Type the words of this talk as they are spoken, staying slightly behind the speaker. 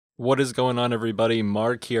What is going on, everybody?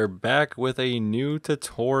 Mark here, back with a new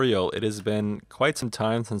tutorial. It has been quite some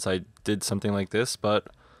time since I did something like this, but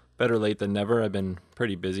better late than never. I've been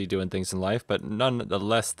pretty busy doing things in life, but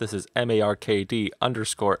nonetheless, this is MARKD_ARTS,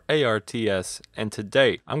 and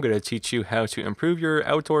today I'm going to teach you how to improve your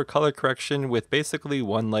outdoor color correction with basically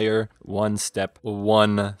one layer, one step,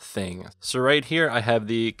 one thing. So right here, I have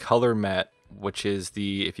the color mat, which is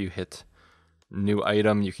if you hit new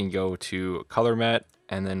item, you can go to color mat,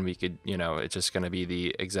 and then we could, it's just going to be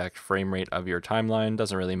the exact frame rate of your timeline.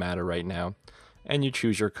 Doesn't really matter right now. And you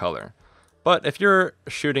choose your color. But if you're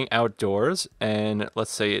shooting outdoors, and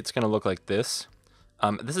let's say it's going to look like this,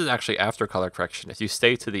 this is actually after color correction. If you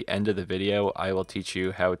stay to the end of the video, I will teach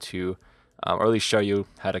you how to, or at least show you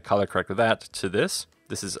how to color correct that to this.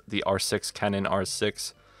 This is the R6, Canon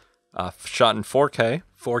R6, shot in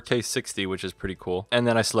 4K 60, which is pretty cool. And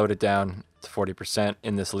then I slowed it down to 40%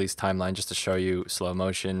 in this least timeline just to show you slow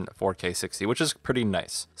motion 4K 60, which is pretty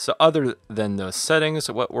nice. So other than those settings,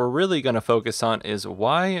 what we're really going to focus on is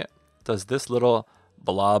why does this little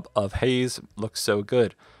blob of haze look so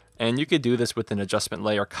good? And you could do this with an adjustment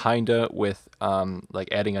layer, kinda with like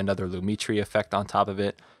adding another Lumetri effect on top of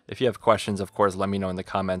it. If you have questions, of course, let me know in the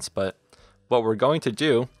comments. But what we're going to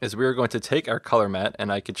do is we're going to take our color mat,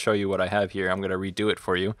 and I could show you what I have here. I'm going to redo it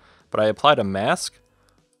for you. But I applied a mask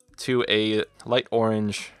to a light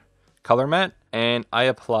orange color mat, and I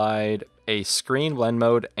applied a screen blend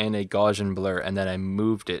mode and a Gaussian blur, and then I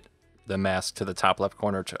moved the mask to the top left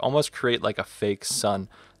corner to almost create like a fake sun,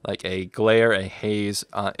 like a glare, a haze.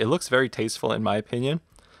 It looks very tasteful in my opinion,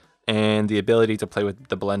 and the ability to play with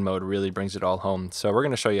the blend mode really brings it all home. So we're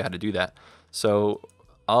going to show you how to do that. So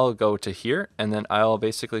I'll go to here, and then I'll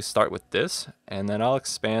basically start with this, and then I'll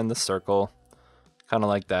expand the circle kind of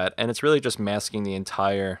like that, and it's really just masking the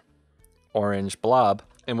entire orange blob.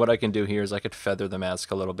 And what I can do here is I could feather the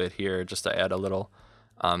mask a little bit here just to add a little,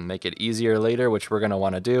 make it easier later, which we're going to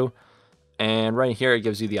want to do. And right here, it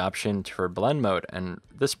gives you the option for blend mode. And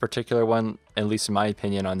this particular one, at least in my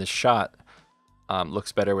opinion on this shot,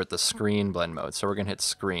 looks better with the screen blend mode. So we're going to hit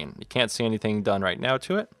screen. You can't see anything done right now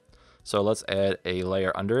to it. So let's add a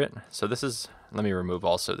layer under it. So this is, let me remove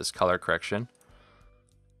also this color correction.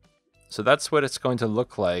 So that's what it's going to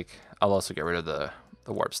look like. I'll also get rid of the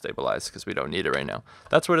warp stabilize because we don't need it right now.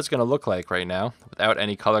 That's what it's going to look like right now without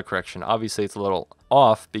any color correction. Obviously it's a little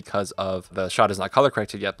off because of the shot is not color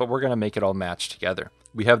corrected yet, but we're going to make it all match together.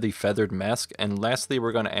 We have the feathered mask, and lastly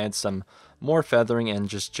we're going to add some more feathering and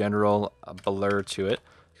just general blur to it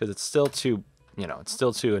because it's still too, it's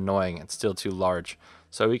still too annoying. It's still too large.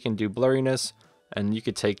 So we can do blurriness, and you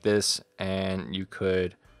could take this and you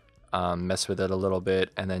could mess with it a little bit,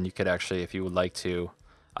 and then you could actually, if you would like to,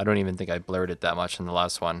 I don't even think I blurred it that much in the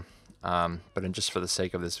last one, but just for the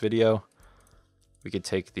sake of this video, we could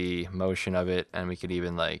take the motion of it, and we could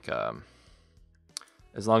even like,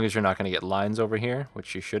 as long as you're not going to get lines over here,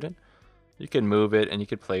 which you shouldn't, you can move it, and you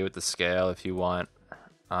could play with the scale if you want,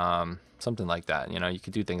 something like that. You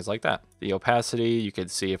could do things like that. The opacity, you could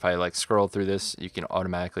see if I like scroll through this, you can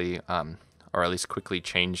automatically, or at least quickly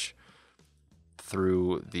change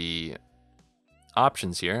through the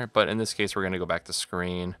options here, but in this case we're going to go back to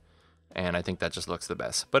screen, and I think that just looks the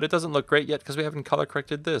best. But it doesn't look great yet because we haven't color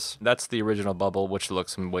corrected this. That's the original bubble, which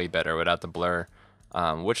looks way better without the blur,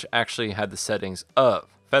 which actually had the settings of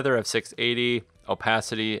feather of 680,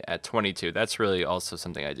 opacity at 22. That's really also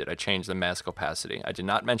something I did. I changed the mask opacity. I did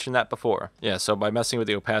not mention that before. Yeah, so by messing with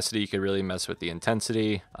the opacity, you could really mess with the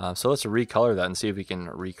intensity. So let's recolor that and see if we can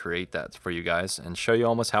recreate that for you guys and show you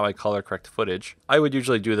almost how I color correct footage. I would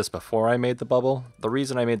usually do this before I made the bubble. The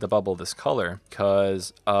reason I made the bubble this color,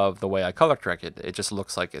 because of the way I color correct it. It just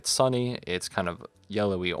looks like it's sunny. It's kind of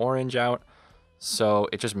yellowy orange out. So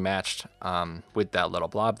it just matched with that little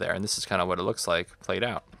blob there. And this is kind of what it looks like played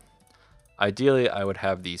out. Ideally, I would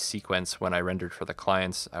have the sequence when I rendered for the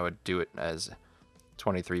clients, I would do it as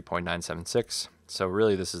 23.976. So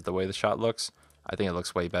really, this is the way the shot looks. I think it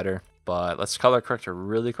looks way better, but let's color correct it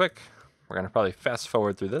really quick. We're going to probably fast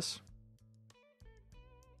forward through this.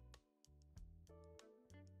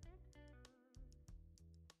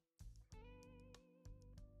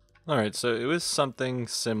 All right, so it was something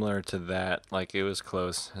similar to that, like it was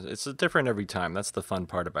close. It's different every time. That's the fun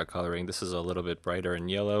part about coloring. This is a little bit brighter in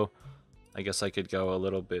yellow. I guess I could go a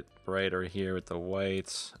little bit brighter here with the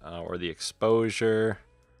whites, or the exposure.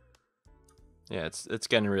 Yeah, it's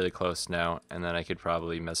getting really close now, and then I could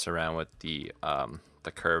probably mess around with the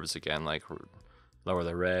curves again, like lower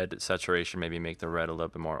the red saturation, maybe make the red a little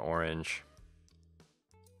bit more orange.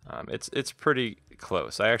 It's pretty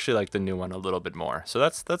close. I actually like the new one a little bit more. So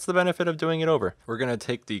that's the benefit of doing it over. We're gonna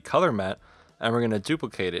take the color mat, and we're going to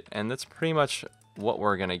duplicate it, and that's pretty much what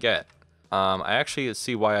we're going to get. I actually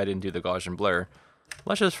see why I didn't do the Gaussian blur.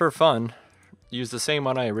 Let's just for fun use the same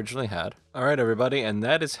one I originally had. Alright everybody, and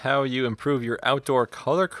that is how you improve your outdoor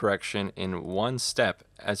color correction in one step.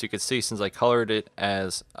 As you can see, since I colored it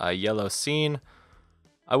as a yellow scene,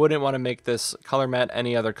 I wouldn't want to make this color matte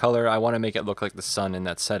any other color. I want to make it look like the sun in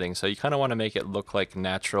that setting. So you kind of want to make it look like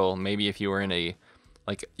natural. Maybe if you were in a,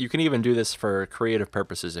 like, you can even do this for creative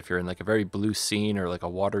purposes. If you're in like a very blue scene or like a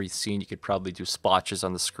watery scene, you could probably do splotches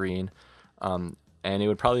on the screen. And it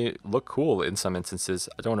would probably look cool in some instances.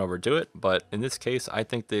 I don't overdo it, but in this case, I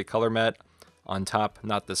think the color matte on top,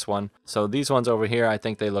 not this one. So these ones over here, I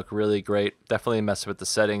think they look really great. Definitely mess with the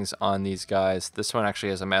settings on these guys. This one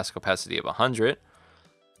actually has a mask opacity of 100.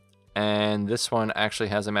 And this one actually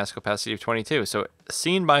has a mask opacity of 22. So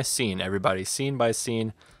scene by scene, everybody, scene by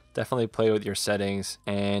scene. Definitely play with your settings,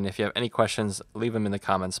 and if you have any questions, leave them in the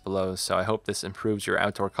comments below. So I hope this improves your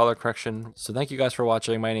outdoor color correction. So thank you guys for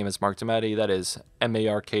watching. My name is Mark DiMattei. That is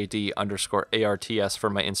MARKD_ARTS for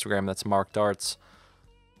my Instagram. That's Mark Darts.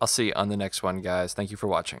 I'll see you on the next one, guys. Thank you for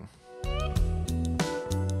watching.